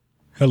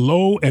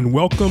Hello and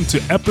welcome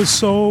to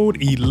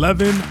episode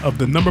 11 of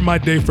the Number My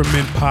Day for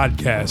Men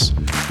podcast,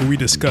 where we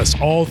discuss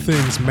all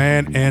things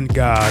man and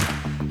God.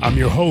 I'm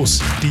your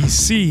host,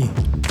 DC.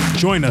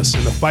 Join us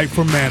in the fight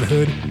for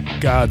manhood,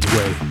 God's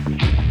way.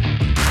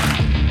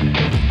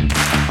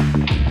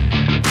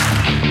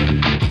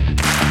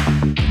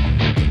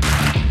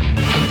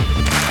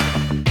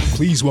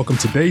 Please welcome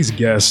today's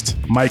guest,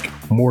 Mike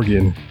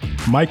Morgan.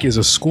 Mike is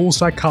a school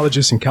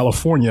psychologist in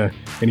California,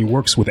 and he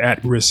works with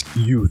at-risk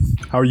youth.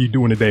 How are you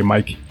doing today,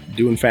 Mike?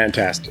 Doing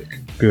fantastic.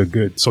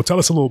 Good. So tell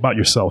us a little about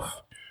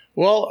yourself.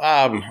 Well,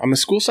 I'm a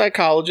school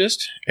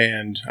psychologist,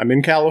 and I'm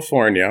in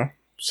California.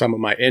 Some of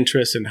my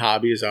interests and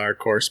hobbies are, of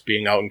course,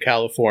 being out in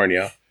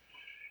California.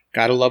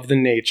 Gotta love the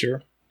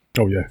nature.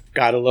 Oh, yeah.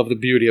 Gotta love the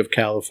beauty of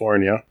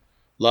California.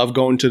 Love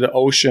going to the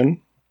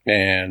ocean,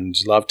 and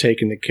love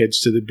taking the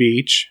kids to the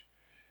beach.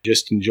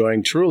 Just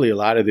enjoying truly a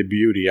lot of the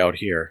beauty out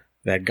here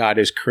that God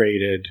has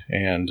created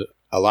and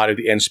a lot of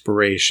the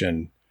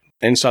inspiration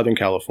in Southern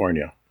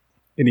California.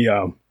 Any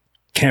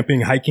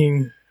camping,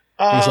 hiking,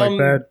 things like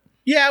that?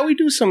 Yeah, we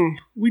do some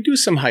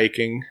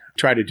hiking.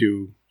 Try to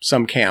do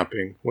some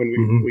camping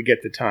when we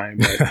get the time,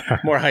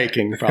 but more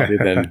hiking probably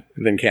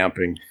than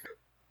camping.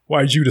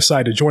 Why did you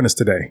decide to join us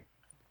today?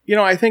 You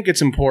know, I think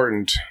it's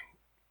important.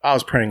 I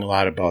was praying a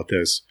lot about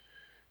this,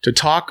 to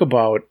talk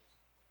about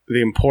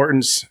the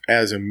importance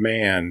as a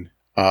man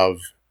of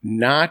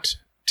not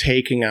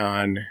taking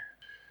on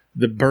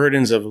the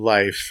burdens of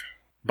life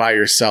by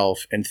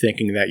yourself and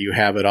thinking that you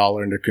have it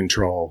all under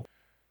control.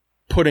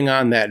 Putting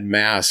on that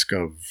mask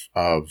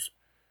of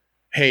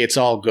hey, it's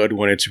all good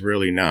when it's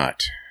really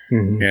not.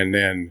 Mm-hmm. And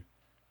then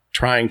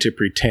trying to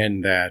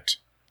pretend that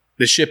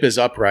the ship is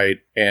upright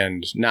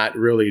and not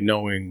really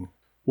knowing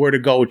where to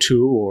go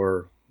to,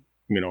 or,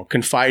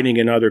 confiding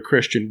in other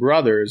Christian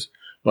brothers,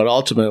 but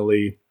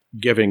ultimately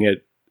giving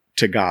it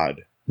to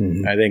God.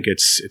 Mm-hmm. I think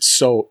it's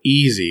so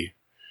easy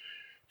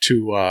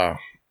to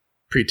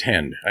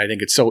pretend. I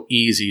think it's so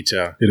easy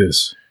to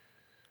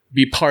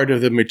be part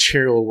of the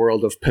material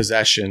world of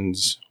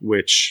possessions,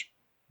 which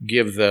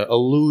give the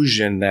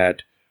illusion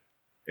that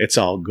it's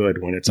all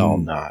good when it's all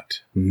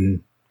not. Mm-hmm.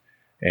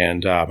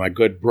 And my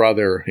good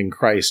brother in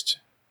Christ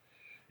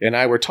and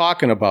I were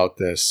talking about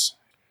this,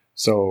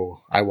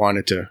 so I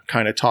wanted to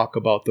kind of talk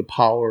about the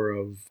power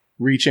of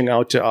reaching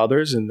out to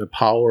others and the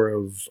power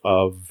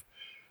of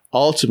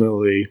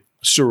ultimately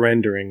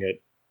surrendering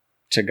it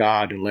to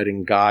God and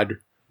letting God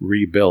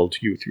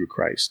rebuild you through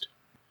Christ.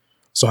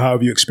 So how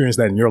have you experienced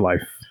that in your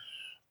life?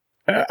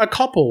 A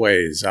couple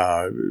ways.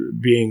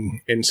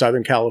 Being in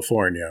Southern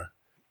California,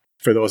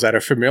 for those that are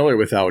familiar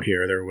with out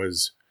here,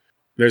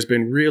 there's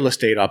been real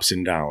estate ups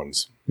and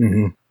downs.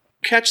 Mm-hmm.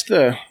 Catch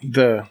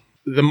the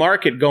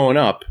market going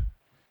up,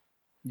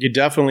 you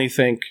definitely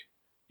think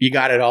you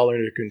got it all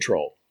under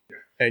control.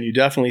 And you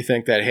definitely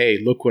think that, hey,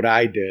 look what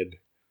I did.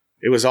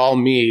 It was all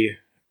me.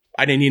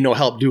 I didn't need no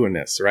help doing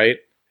this, right?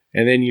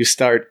 And then you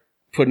start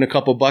putting a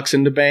couple bucks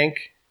in the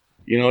bank.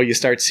 You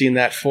start seeing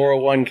that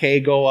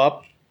 401k go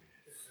up.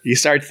 You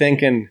start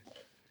thinking,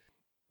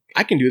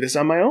 I can do this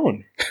on my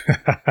own.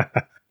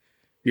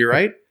 You're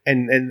right.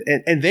 And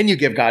then you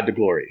give God the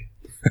glory.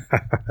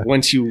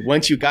 Once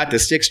you got the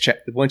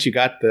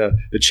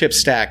chip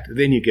stacked,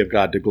 then you give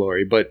God the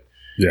glory. But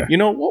yeah.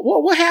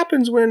 What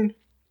happens when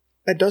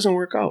that doesn't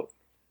work out?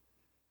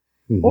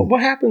 Mm-hmm.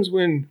 What happens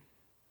when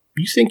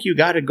you think you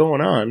got it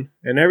going on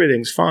and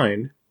everything's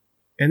fine,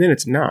 and then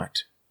it's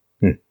not?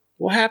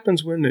 What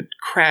happens when it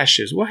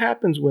crashes? What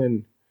happens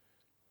when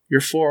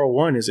your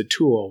 401 is a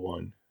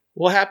 201?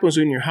 What happens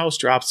when your house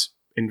drops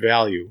in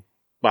value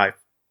by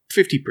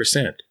 50%?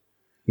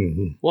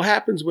 Mm-hmm. What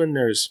happens when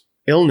there's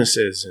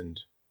illnesses and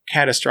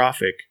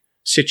catastrophic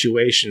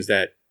situations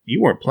that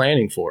you weren't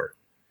planning for?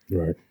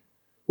 Right.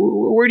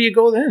 Where do you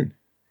go then?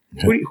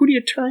 Yeah. Who do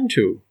you turn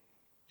to?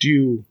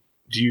 Do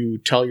you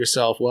tell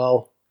yourself,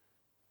 well,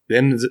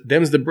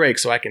 them's the break,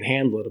 so I can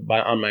handle it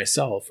on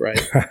myself,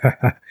 right?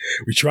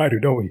 We try to,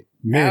 don't we?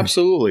 Man,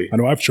 absolutely. I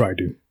know I've tried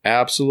to.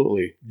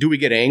 Absolutely. Do we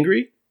get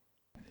angry?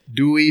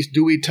 Do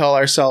we tell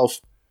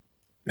ourselves,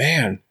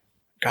 man,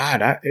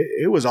 God,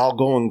 it was all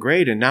going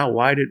great, and now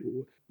why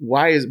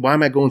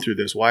am I going through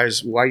this? Why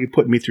are you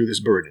putting me through this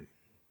burden?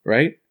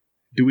 Right?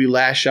 Do we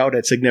lash out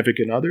at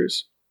significant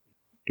others?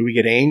 Do we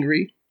get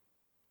angry?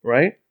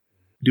 Right?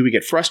 Do we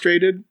get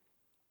frustrated?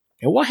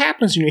 And what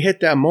happens when you hit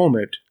that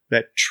moment,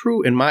 that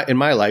true in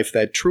my life,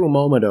 that true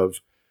moment of,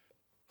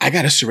 I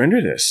got to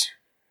surrender this?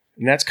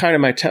 And that's kind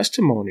of my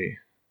testimony,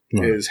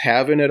 is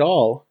having it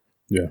all,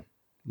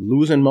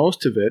 losing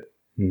most of it,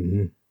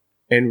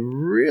 and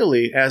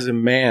really, as a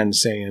man,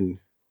 saying,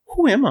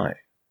 who am I?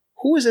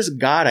 Who is this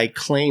God I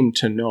claim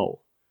to know?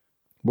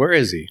 Where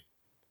is he?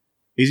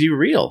 Is he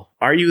real?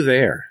 Are you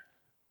there?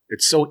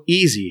 It's so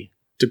easy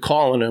to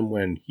call on him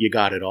when you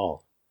got it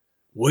all.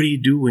 What do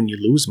you do when you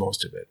lose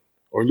most of it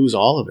or lose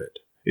all of it?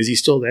 Is he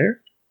still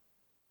there?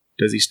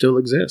 Does he still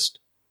exist?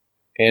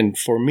 And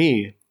for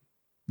me,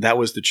 that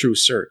was the true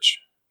search.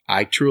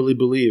 I truly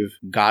believe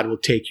God will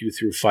take you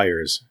through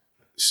fires.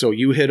 So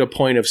you hit a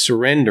point of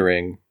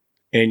surrendering,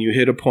 and you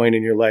hit a point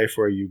in your life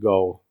where you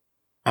go,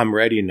 I'm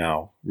ready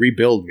now.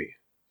 Rebuild me.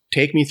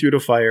 Take me through the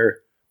fire.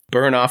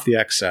 Burn off the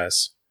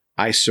excess.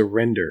 I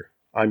surrender.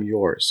 I'm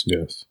yours.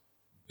 Yes.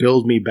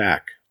 Build me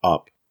back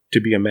up to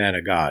be a man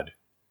of God.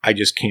 I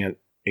just can't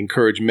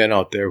encourage men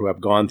out there who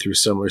have gone through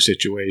similar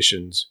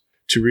situations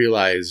to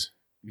realize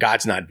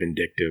God's not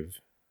vindictive.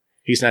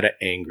 He's not an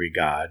angry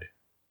God.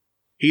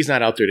 He's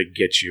not out there to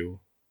get you.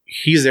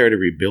 He's there to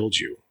rebuild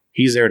you.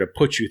 He's there to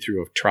put you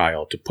through a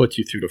trial, to put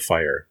you through the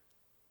fire.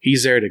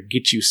 He's there to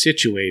get you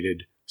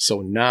situated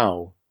so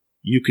now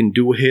you can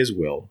do his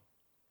will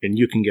and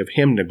you can give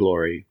him the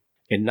glory.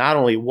 And not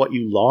only what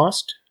you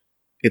lost,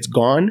 it's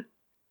gone,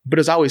 but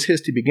it's always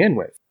his to begin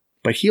with.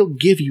 But he'll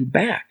give you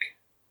back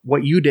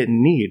what you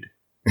didn't need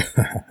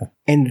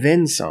and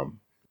then some.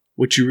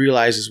 What you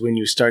realize is when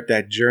you start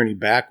that journey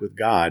back with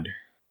God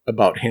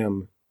about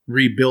him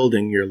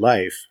rebuilding your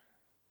life,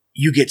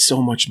 you get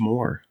so much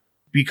more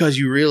because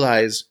you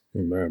realize.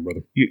 Amen,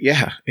 brother.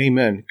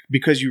 Amen.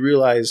 Because you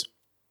realize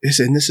this,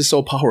 and this is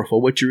so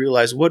powerful. What you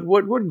realize,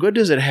 what good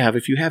does it have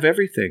if you have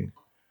everything,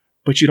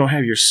 but you don't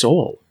have your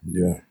soul?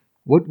 Yeah.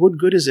 What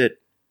good is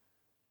it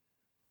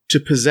to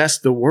possess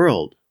the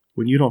world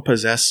when you don't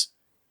possess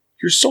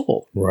your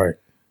soul? Right.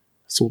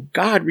 So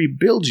God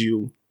rebuilds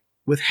you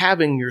with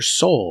having your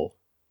soul.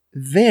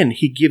 Then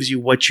he gives you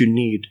what you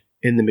need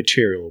in the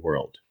material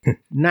world,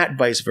 not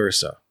vice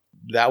versa.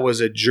 That was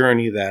a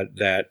journey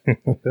that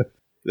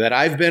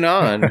I've been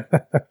on,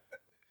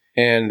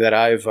 and that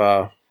I've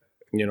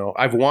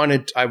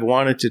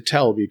wanted to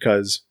tell,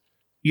 because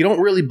you don't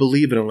really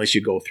believe it unless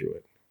you go through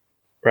it,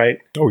 right?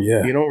 Oh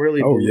yeah. You don't really.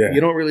 You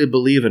don't really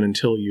believe it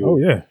until you. Oh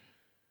yeah.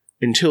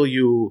 Until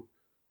you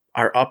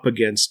are up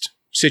against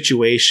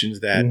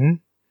situations that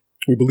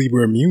we believe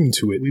we're immune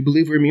to it. We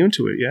believe we're immune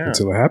to it. Yeah.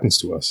 Until it happens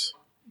to us.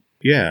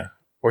 Yeah.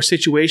 Or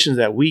situations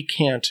that we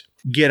can't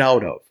get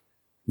out of.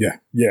 Yeah.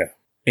 Yeah.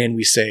 And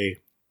we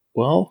say,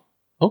 well,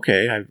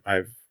 okay,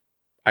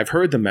 I've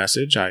heard the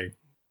message. I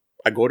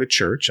go to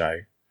church.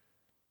 I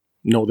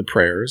know the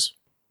prayers.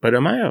 But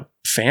am I a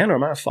fan or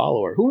am I a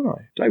follower? Who am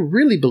I? Do I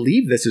really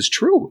believe this is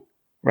true?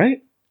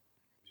 Right?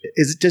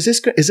 Is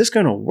this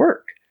going to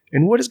work?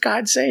 And what does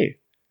God say?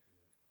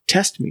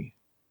 Test me.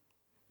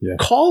 Yeah.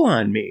 Call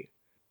on me.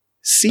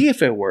 See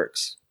if it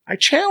works. I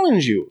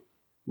challenge you.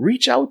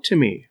 Reach out to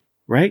me.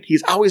 Right?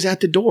 He's always at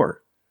the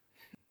door.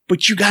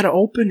 But you got to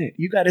open it.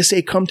 You got to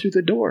say, come through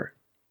the door.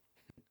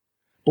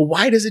 But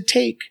why does it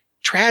take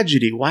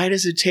tragedy? Why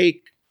does it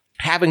take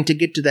having to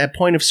get to that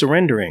point of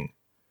surrendering?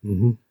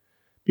 Mm-hmm.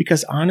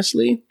 Because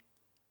honestly,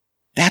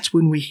 that's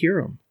when we hear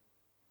him.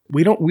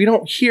 We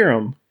don't hear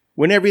him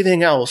when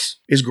everything else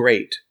is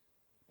great.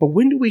 But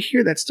when do we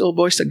hear that still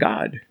voice of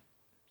God?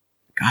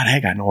 God, I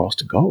got nowhere else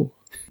to go.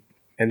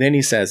 And then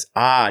he says,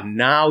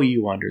 now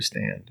you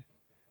understand.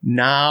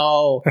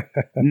 Now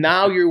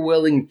you're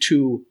willing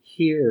to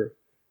hear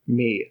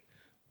me.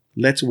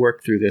 Let's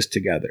work through this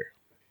together.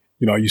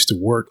 You know, I used to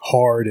work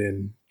hard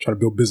and try to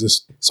build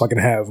business so I can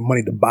have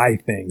money to buy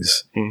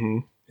things.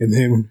 Mm-hmm. And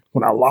then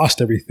when I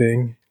lost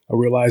everything, I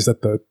realized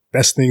that the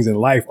best things in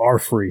life are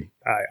free.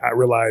 I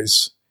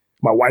realized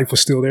my wife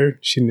was still there.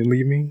 She didn't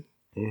leave me.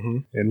 Mm-hmm.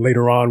 And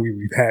later on,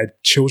 we've had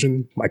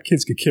children. My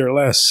kids could care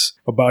less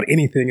about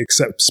anything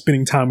except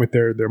spending time with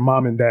their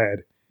mom and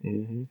dad.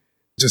 Mm-hmm.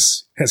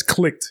 Just has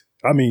clicked.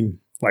 I mean,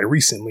 like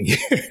recently,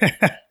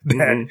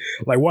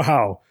 like,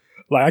 wow,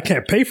 like I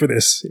can't pay for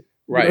this.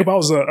 Right. If I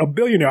was a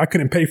billionaire, I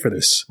couldn't pay for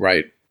this.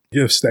 Right.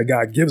 Gifts that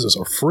God gives us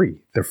are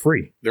free. They're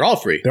free. They're all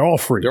free. They're all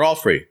free. They're all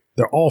free.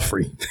 They're all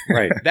free.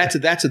 Right. That's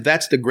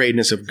the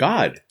greatness of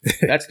God.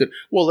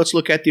 Well, let's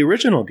look at the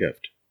original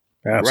gift.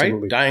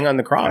 Absolutely. Right? Dying on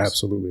the cross.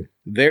 Absolutely.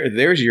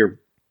 There's your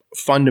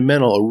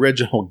fundamental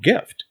original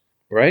gift.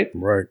 Right?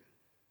 Right.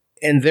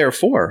 And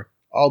therefore,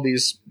 all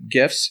these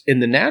gifts in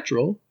the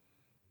natural,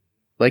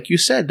 like you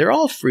said, they're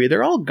all free.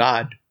 They're all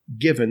God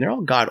given. They're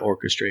all God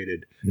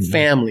orchestrated. Mm-hmm.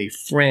 Family,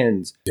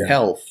 friends,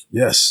 health.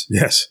 Yes.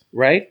 Yes.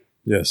 Right?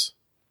 Yes.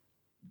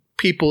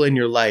 People in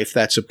your life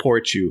that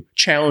support you,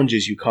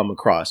 challenges you come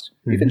across.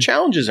 Mm-hmm. Even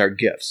challenges are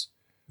gifts.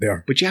 They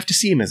are. But you have to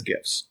see them as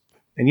gifts.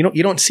 And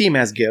you don't see them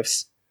as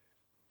gifts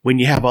when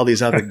you have all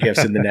these other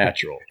gifts in the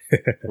natural.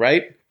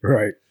 Right?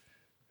 Right.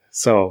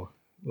 So,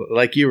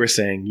 like you were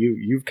saying,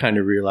 you've kind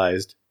of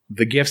realized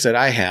the gifts that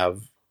I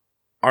have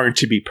aren't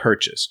to be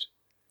purchased.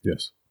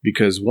 Yes.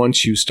 Because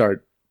once you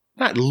start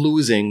not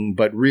losing,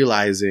 but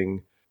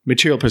realizing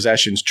material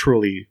possessions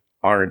truly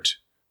aren't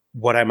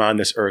what I'm on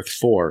this earth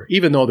for,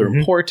 even though they're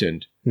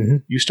important,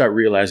 you start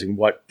realizing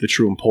what the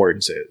true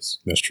importance is.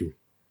 That's true.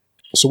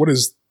 So what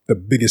is the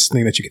biggest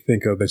thing that you can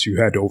think of that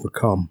you had to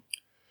overcome?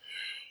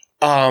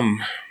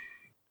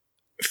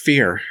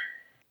 Fear.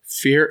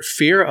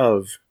 Fear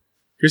of,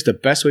 here's the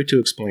best way to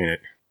explain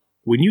it.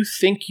 When you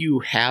think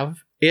you have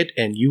it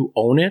and you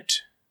own it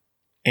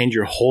and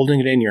you're holding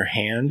it in your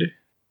hand,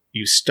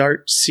 you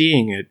start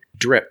seeing it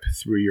drip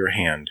through your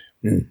hand.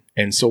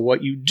 And so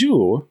what you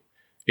do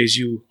is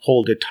you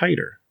hold it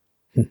tighter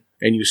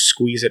and you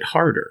squeeze it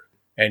harder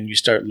and you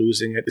start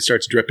losing it. It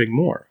starts dripping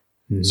more.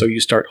 So you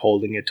start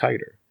holding it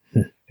tighter.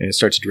 and it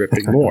starts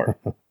dripping more,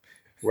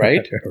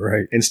 right?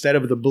 Right. Instead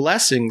of the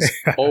blessings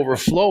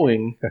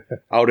overflowing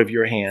out of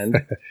your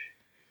hand,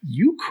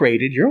 you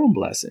created your own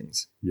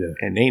blessings. Yeah.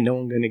 And ain't no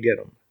one going to get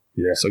them.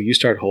 Yeah. So you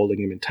start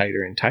holding them in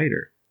tighter and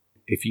tighter.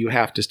 If you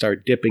have to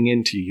start dipping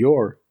into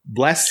your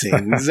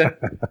blessings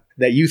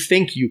that you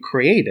think you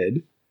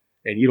created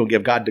and you don't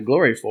give God the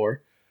glory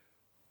for,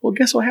 well,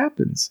 guess what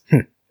happens?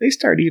 They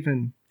start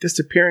even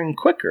disappearing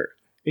quicker.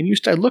 And you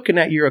start looking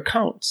at your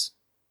accounts.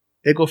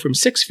 They go from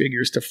 6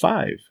 figures to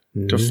 5,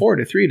 to 4,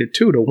 to 3, to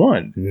 2, to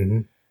 1.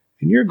 And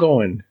you're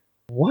going,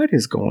 what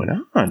is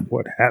going on?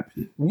 What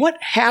happened?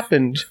 What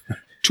happened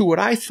to what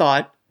I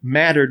thought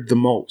mattered the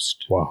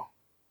most? Wow.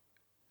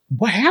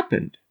 What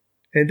happened?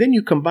 And then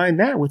you combine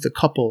that with a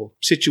couple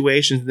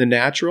situations in the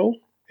natural,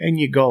 and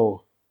you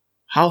go,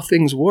 how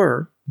things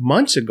were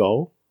months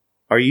ago,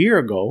 or a year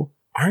ago,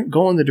 aren't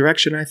going the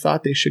direction I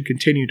thought they should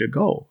continue to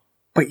go.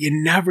 But you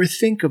never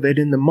think of it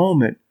in the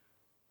moment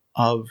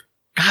of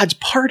God's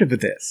part of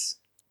this.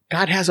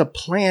 God has a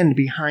plan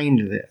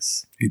behind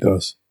this. He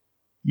does.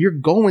 You're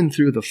going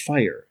through the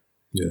fire.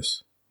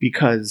 Yes.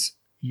 Because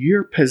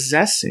you're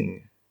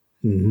possessing.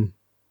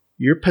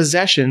 Your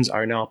possessions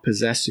are now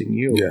possessing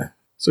you. Yeah.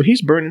 So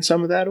he's burning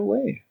some of that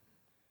away.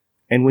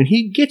 And when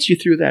he gets you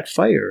through that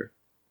fire,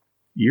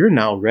 you're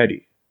now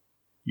ready.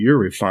 You're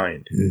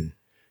refined.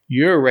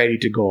 You're ready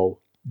to go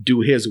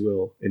do his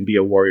will and be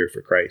a warrior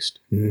for Christ.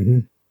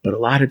 But a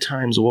lot of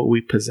times what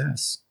we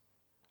possess,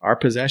 our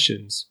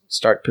possessions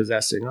start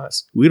possessing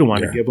us. We don't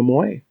want to give them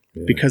away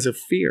because of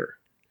fear,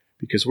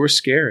 because we're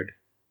scared.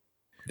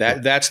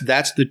 That's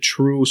the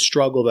true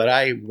struggle that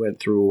I went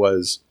through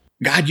was,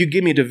 God, you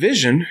give me the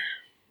vision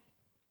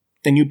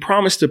and you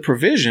promised the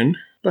provision,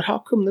 but how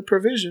come the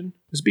provision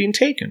is being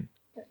taken?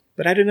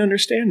 But I didn't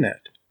understand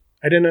that.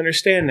 I didn't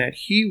understand that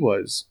he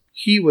was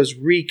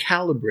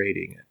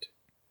recalibrating it.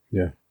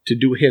 Yeah. To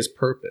do his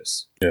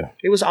purpose. Yeah.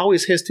 It was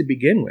always his to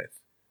begin with.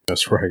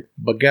 That's right.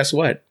 But guess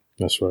what?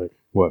 That's right.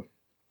 What?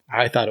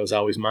 I thought it was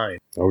always mine.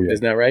 Oh, yeah.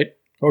 Isn't that right?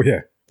 Oh,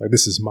 yeah. Like,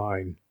 this is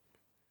mine.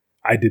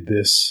 I did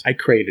this. I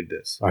created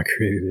this. I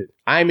created it.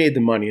 I made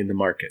the money in the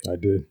market. I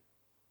did.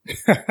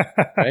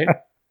 Right?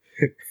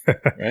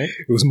 Right?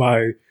 It was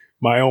my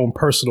own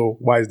personal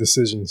wise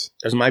decisions.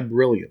 It was my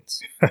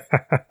brilliance. It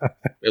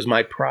was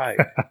my pride.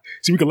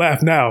 See, we can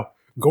laugh now.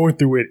 Going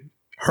through it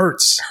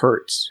hurts.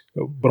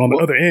 But on the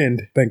other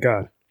end, thank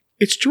God.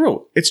 It's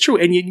true. It's true.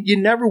 And you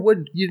never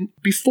would,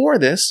 before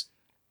this,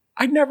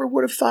 I never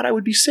would have thought I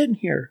would be sitting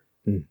here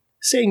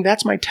saying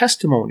that's my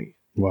testimony.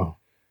 Wow.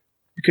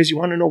 Because you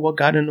want to know what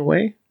got in the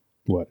way?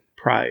 What?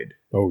 Pride.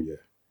 Oh, yeah.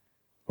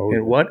 Oh,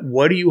 and yeah.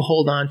 what do you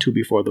hold on to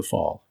before the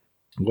fall?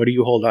 What do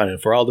you hold on to?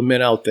 For all the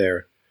men out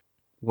there,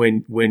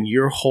 when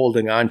you're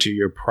holding on to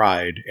your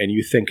pride and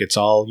you think it's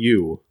all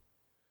you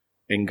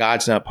and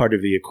God's not part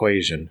of the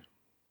equation,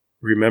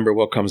 remember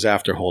what comes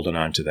after holding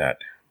on to that.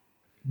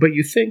 But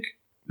you think,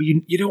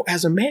 you don't,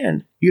 as a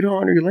man, you don't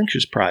want to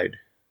relinquish pride,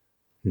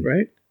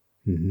 right?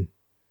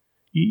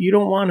 You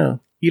don't want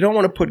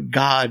to put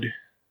God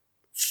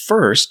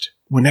first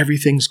when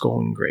everything's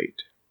going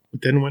great.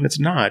 But then when it's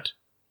not,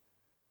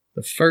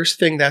 the first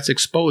thing that's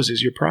exposed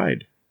is your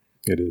pride.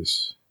 It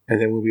is. And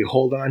then when we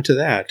hold on to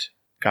that,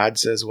 God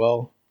says,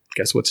 well,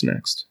 guess what's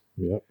next?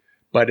 Yep.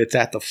 But it's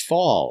at the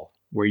fall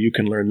where you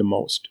can learn the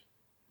most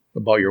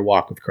about your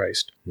walk with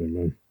Christ.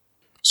 Amen.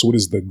 So what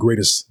is the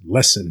greatest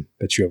lesson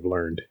that you have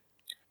learned?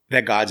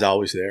 That God's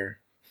always there.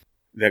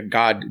 That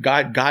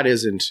God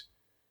isn't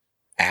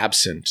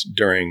absent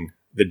during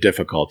the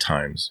difficult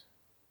times.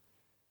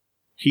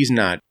 He's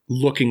not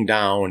looking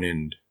down,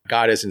 and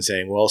God isn't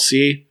saying, well,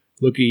 see,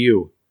 look at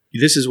you.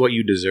 This is what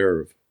you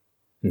deserve.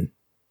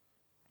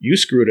 You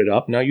screwed it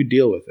up. Now you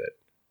deal with it.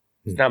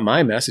 It's not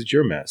my mess. It's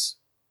your mess.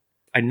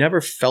 I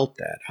never felt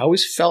that. I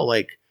always felt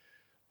like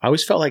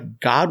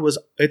God was,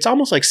 it's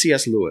almost like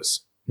C.S.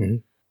 Lewis.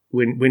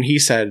 When he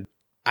said,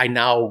 I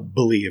now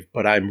believe,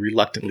 but I'm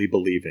reluctantly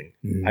believing.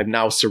 I've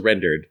now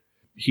surrendered.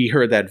 He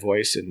heard that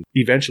voice and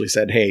eventually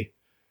said, hey,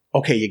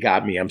 okay, you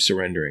got me. I'm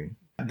surrendering.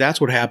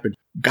 That's what happened.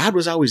 God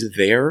was always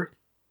there.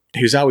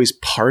 He was always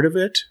part of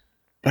it,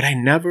 but I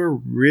never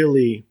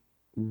really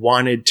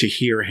wanted to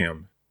hear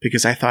him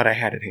because I thought I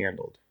had it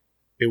handled.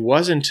 It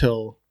wasn't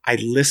until I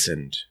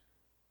listened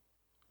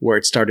where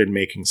it started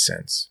making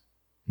sense.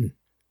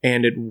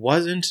 And it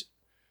wasn't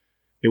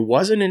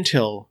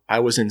until I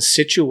was in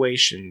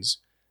situations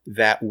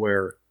that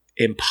were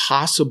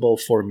impossible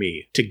for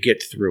me to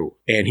get through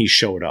and he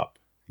showed up.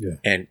 Yeah.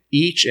 And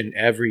each and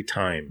every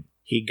time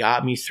he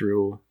got me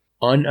through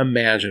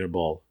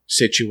unimaginable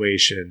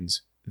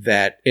situations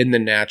that in the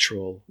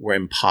natural were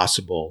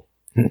impossible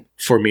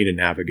for me to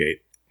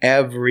navigate.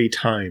 Every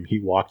time he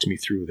walked me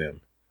through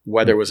them,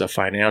 whether it was a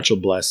financial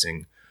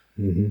blessing,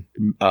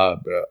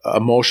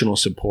 emotional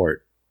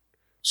support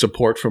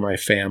for my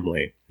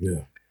family.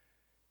 Yeah.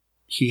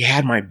 He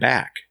had my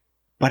back,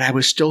 but I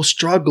was still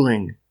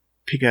struggling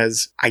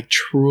because I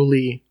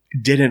truly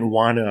didn't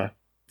want to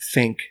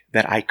think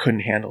that I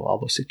couldn't handle all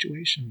those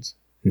situations.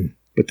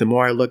 But the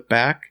more I look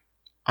back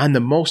on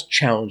the most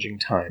challenging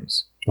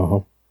times,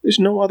 There's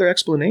no other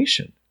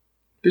explanation.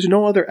 There's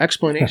no other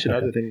explanation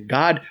other than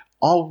God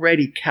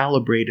already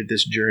calibrated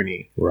this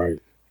journey. Right.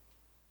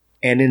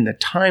 And in the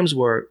times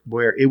where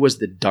it was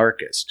the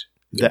darkest,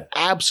 the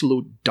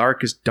absolute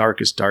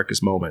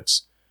darkest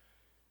moments,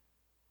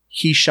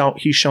 He's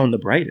shown the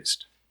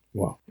brightest.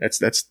 Wow. That's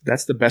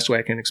the best way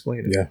I can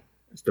explain it. Yeah.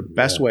 It's the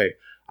best way.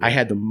 I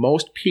had the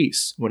most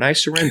peace when I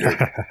surrendered.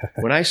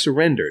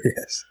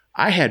 Yes.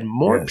 I had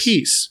more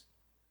peace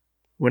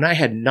when I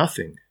had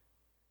nothing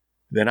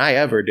than I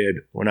ever did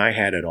when I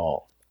had it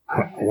all.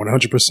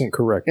 100%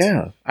 correct.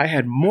 Yeah. I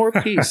had more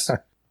peace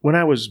when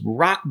I was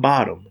rock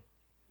bottom.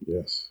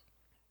 Yes.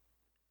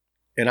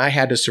 And I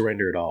had to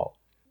surrender it all.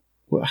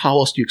 Well, how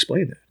else do you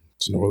explain that?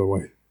 There's no other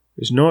way.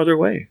 There's no other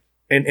way.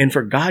 And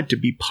for God to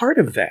be part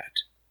of that,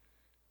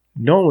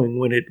 knowing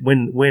when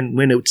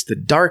it's the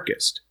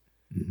darkest,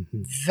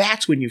 mm-hmm.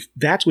 that's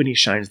when He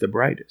shines the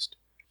brightest.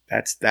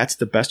 That's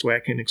the best way I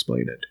can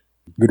explain it.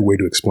 Good way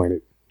to explain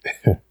it.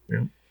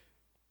 Yeah.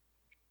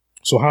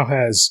 So how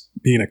has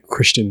being a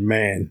Christian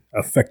man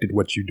affected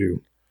what you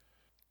do?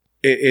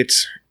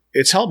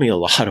 It's helped me a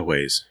lot of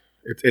ways.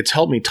 It's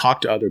helped me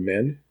talk to other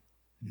men,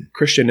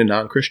 Christian and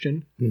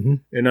non-Christian, mm-hmm.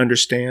 and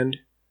understand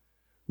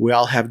we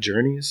all have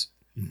journeys,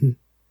 mm-hmm.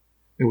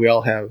 and we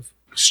all have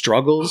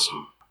struggles.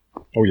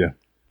 Oh yeah,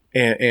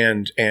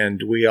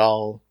 and we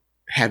all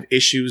have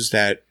issues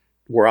that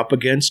we're up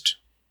against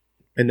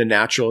in the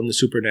natural and the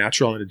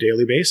supernatural on a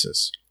daily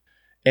basis,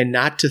 and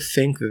not to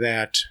think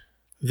that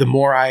the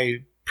more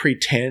I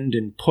pretend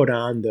and put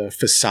on the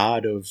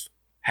facade of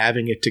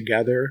having it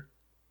together,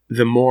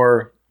 the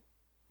more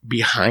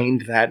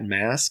behind that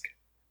mask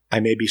I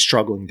may be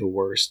struggling the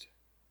worst.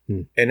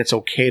 And it's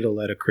okay to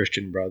let a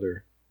Christian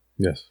brother,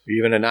 yes,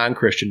 even a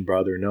non-Christian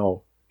brother,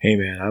 know, hey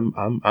man,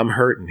 I'm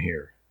hurting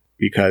here,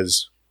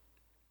 because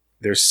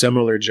there's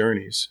similar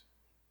journeys.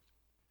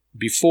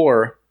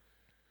 Before,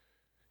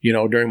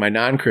 during my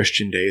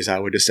non-Christian days, I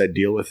would have said,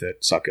 deal with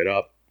it, suck it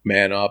up,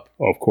 man up.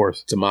 Oh, of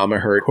course. It's a mama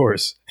hurt. Of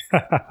course.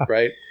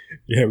 Right?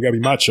 Yeah, we got to be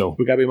macho.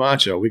 We got to be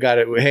macho. We got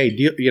to, hey,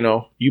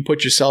 you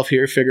put yourself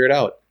here, figure it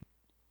out.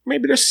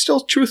 Maybe there's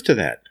still truth to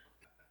that.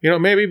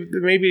 Maybe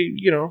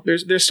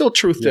there's still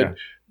truth to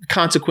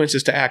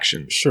consequences to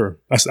action. Sure.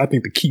 I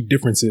think the key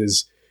difference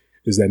is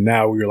that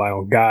now we rely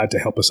on God to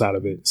help us out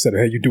of it instead of,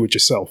 hey, you do it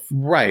yourself.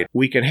 Right.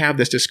 We can have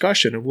this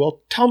discussion of,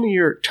 well, tell me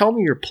your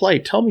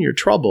plight, tell me your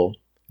trouble,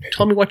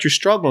 tell me what you're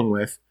struggling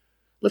with.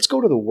 Let's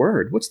go to the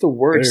Word. What's the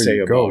Word say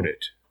about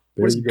it?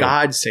 What does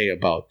God say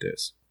about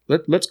this?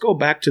 Let's go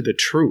back to the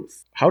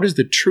truth. How does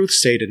the truth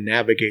say to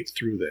navigate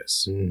through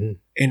this? Mm-hmm.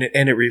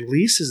 And it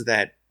releases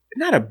that,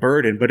 not a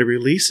burden, but it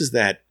releases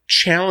that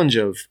challenge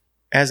of,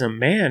 as a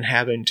man,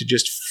 having to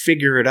just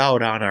figure it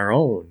out on our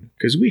own.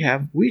 Because we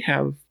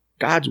have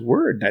God's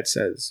Word that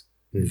says,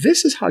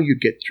 this is how you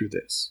get through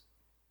this.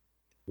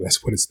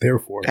 That's what it's there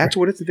for. That's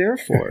what it's there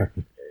for.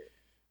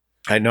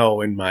 I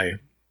know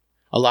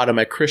a lot of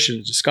my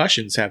Christian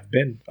discussions have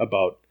been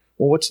about,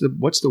 well, what's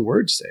the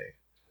Word say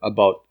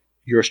about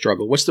your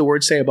struggle? What's the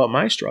Word say about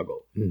my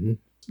struggle? Mm-hmm.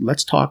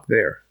 Let's talk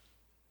there.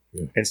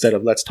 Yeah. Instead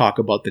of let's talk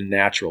about the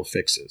natural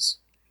fixes.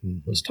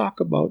 Mm-hmm. Let's talk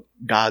about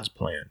God's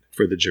plan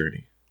for the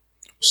journey.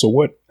 So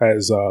what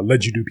has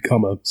led you to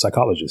become a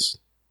psychologist?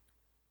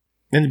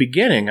 In the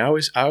beginning, I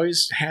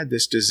always had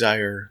this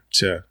desire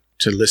to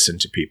listen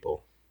to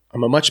people.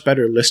 I'm a much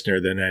better listener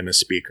than I'm a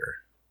speaker.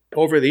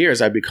 Over the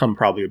years, I've become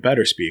probably a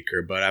better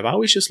speaker, but I've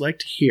always just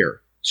liked to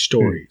hear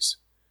stories.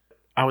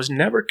 I was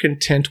never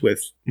content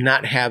with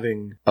not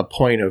having a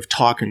point of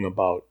talking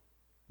about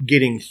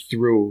getting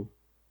through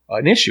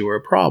an issue or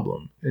a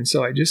problem. And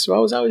so I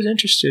was always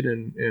interested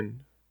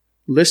in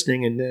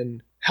listening and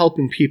then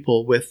helping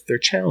people with their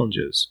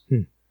challenges.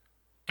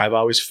 I've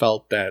always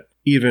felt that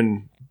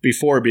even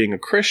before being a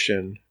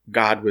Christian,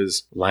 God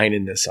was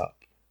lining this up.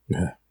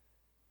 Yeah.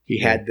 He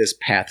had this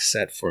path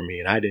set for me,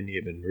 and I didn't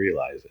even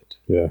realize it.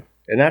 Yeah.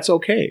 And that's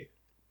okay.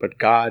 But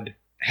God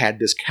had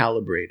this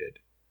calibrated.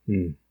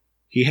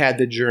 He had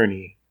the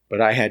journey, but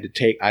I had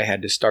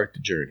to start the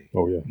journey.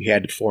 Oh, yeah. He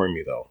had it for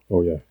me, though.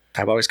 Oh, yeah.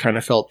 I've always kind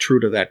of felt true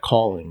to that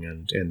calling.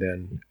 And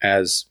then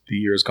as the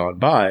years gone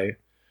by,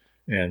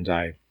 and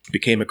I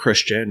became a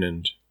Christian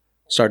and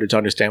started to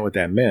understand what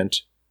that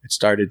meant, it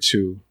started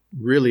to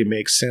really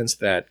make sense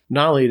that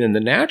not only in the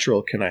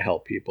natural can I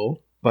help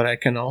people, but I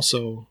can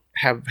also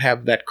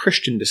have that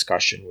Christian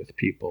discussion with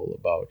people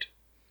about,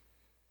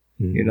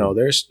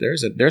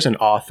 there's an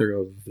author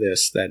of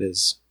this that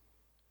is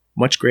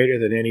much greater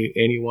than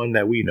anyone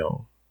that we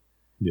know.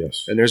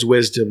 Yes. And there's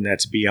wisdom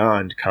that's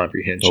beyond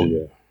comprehension. Oh,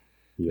 yeah.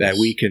 Yes. That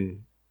we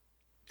can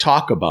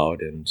talk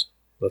about, and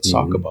let's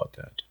talk about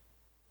that.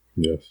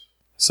 Yes.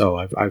 So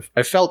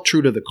I felt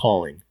true to the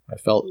calling. I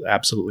felt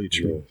absolutely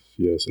true.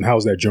 Yes. And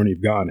how's that journey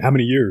gone? How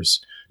many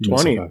years?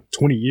 20.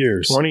 20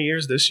 years. 20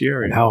 years this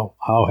year. And how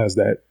has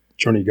that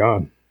journey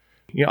gone?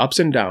 Ups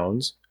and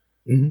downs.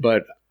 Mm-hmm.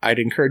 But I'd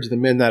encourage the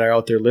men that are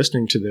out there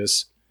listening to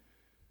this,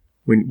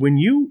 when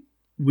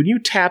you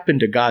tap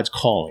into God's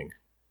calling,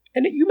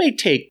 and you may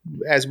take,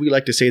 as we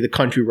like to say, the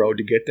country road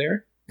to get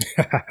there.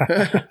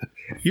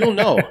 You'll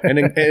know. And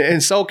in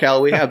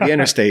SoCal, we have the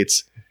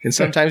interstates. And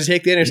sometimes you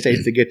take the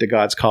interstates to get to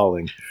God's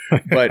calling.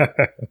 But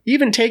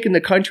even taking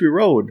the country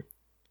road,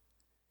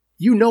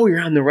 you know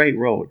you're on the right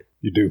road.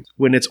 You do.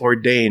 When it's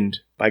ordained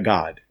by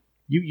God.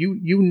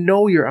 You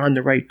know you're on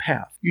the right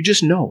path. You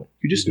just know it.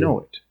 You just know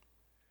it.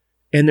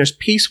 And there's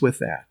peace with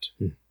that.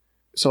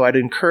 So I'd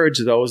encourage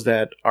those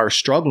that are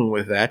struggling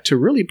with that to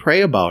really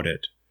pray about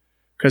it.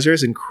 Because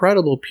there's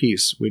incredible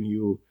peace when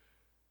you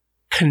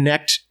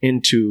connect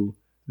into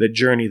the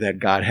journey that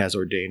God has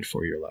ordained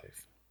for your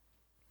life.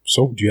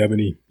 So, do you have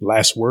any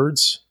last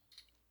words?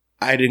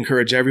 I'd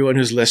encourage everyone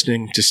who's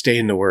listening to stay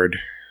in the Word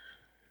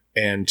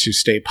and to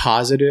stay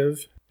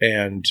positive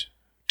and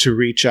to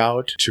reach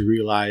out, to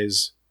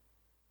realize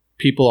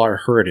people are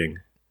hurting.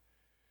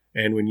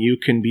 And when you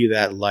can be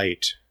that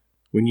light,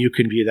 when you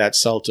can be that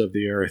salt of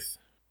the earth,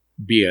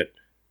 be it.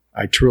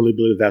 I truly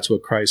believe that's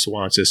what Christ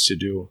wants us to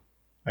do.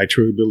 I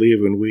truly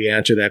believe when we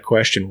answer that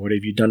question, what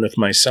have you done with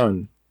my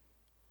son?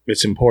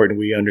 It's important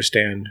we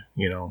understand,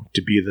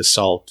 to be the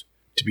salt,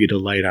 to be the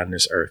light on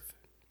this earth.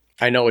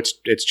 I know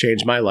it's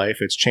changed my life.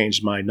 It's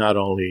changed my not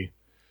only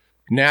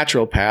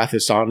natural path,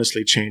 it's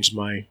honestly changed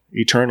my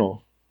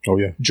eternal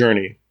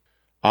journey.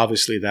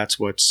 Obviously, that's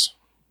what's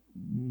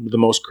the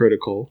most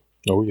critical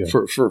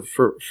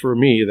for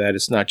me, that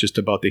it's not just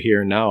about the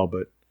here and now,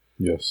 but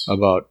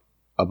about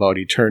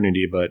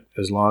eternity. But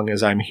as long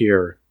as I'm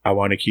here, I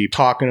want to keep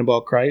talking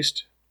about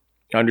Christ,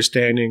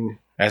 understanding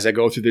as I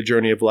go through the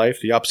journey of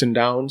life, the ups and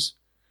downs.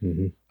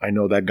 I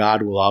know that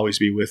God will always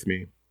be with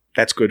me.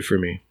 That's good for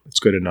me. It's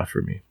good enough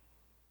for me.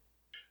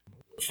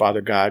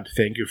 Father God,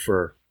 thank you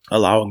for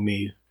allowing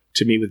me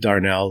to meet with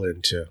Darnell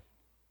and to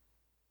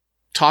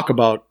talk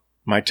about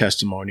my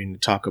testimony and to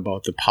talk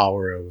about the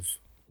power of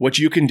what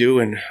you can do.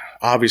 And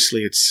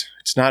obviously it's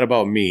not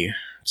about me.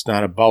 It's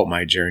not about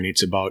my journey.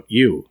 It's about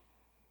you.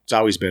 It's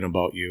always been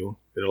about you.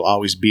 It'll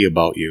always be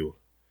about you.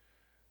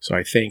 So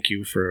I thank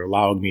you for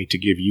allowing me to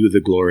give you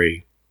the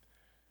glory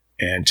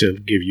and to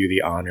give you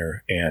the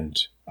honor. And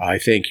I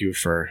thank you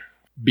for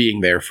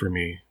being there for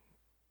me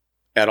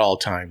at all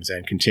times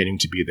and continuing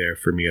to be there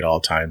for me at all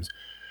times.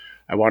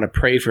 I want to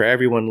pray for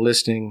everyone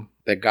listening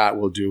that God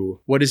will do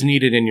what is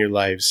needed in your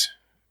lives.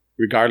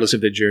 Regardless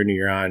of the journey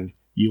you're on,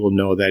 you will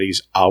know that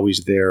He's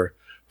always there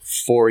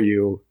for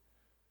you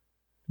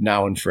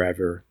now and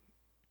forever.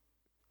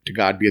 To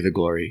God be the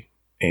glory.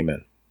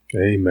 Amen.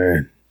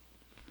 Amen.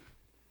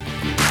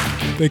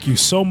 Thank you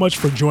so much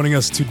for joining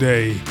us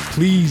today.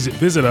 Please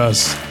visit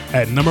us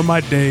at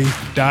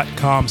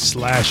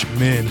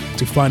numbermyday.com/men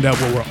to find out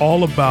what we're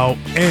all about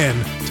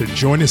and to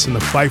join us in the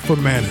fight for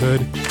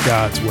manhood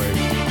God's way.